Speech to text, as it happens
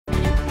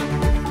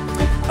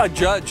A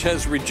judge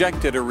has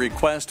rejected a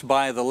request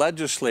by the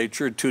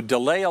legislature to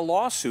delay a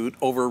lawsuit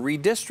over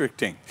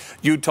redistricting.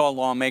 Utah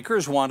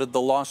lawmakers wanted the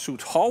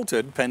lawsuit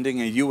halted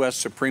pending a U.S.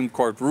 Supreme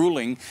Court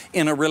ruling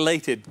in a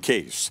related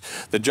case.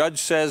 The judge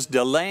says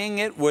delaying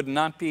it would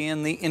not be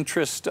in the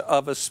interest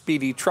of a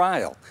speedy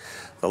trial.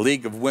 The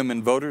League of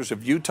Women Voters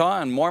of Utah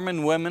and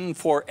Mormon Women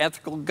for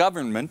Ethical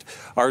Government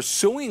are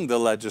suing the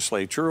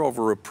legislature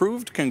over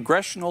approved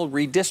congressional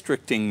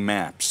redistricting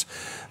maps.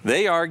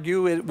 They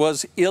argue it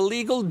was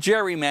illegal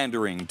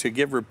gerrymandering to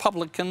give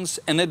Republicans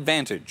an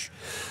advantage.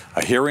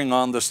 A hearing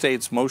on the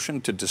state's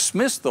motion to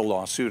dismiss the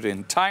lawsuit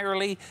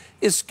entirely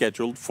is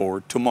scheduled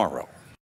for tomorrow.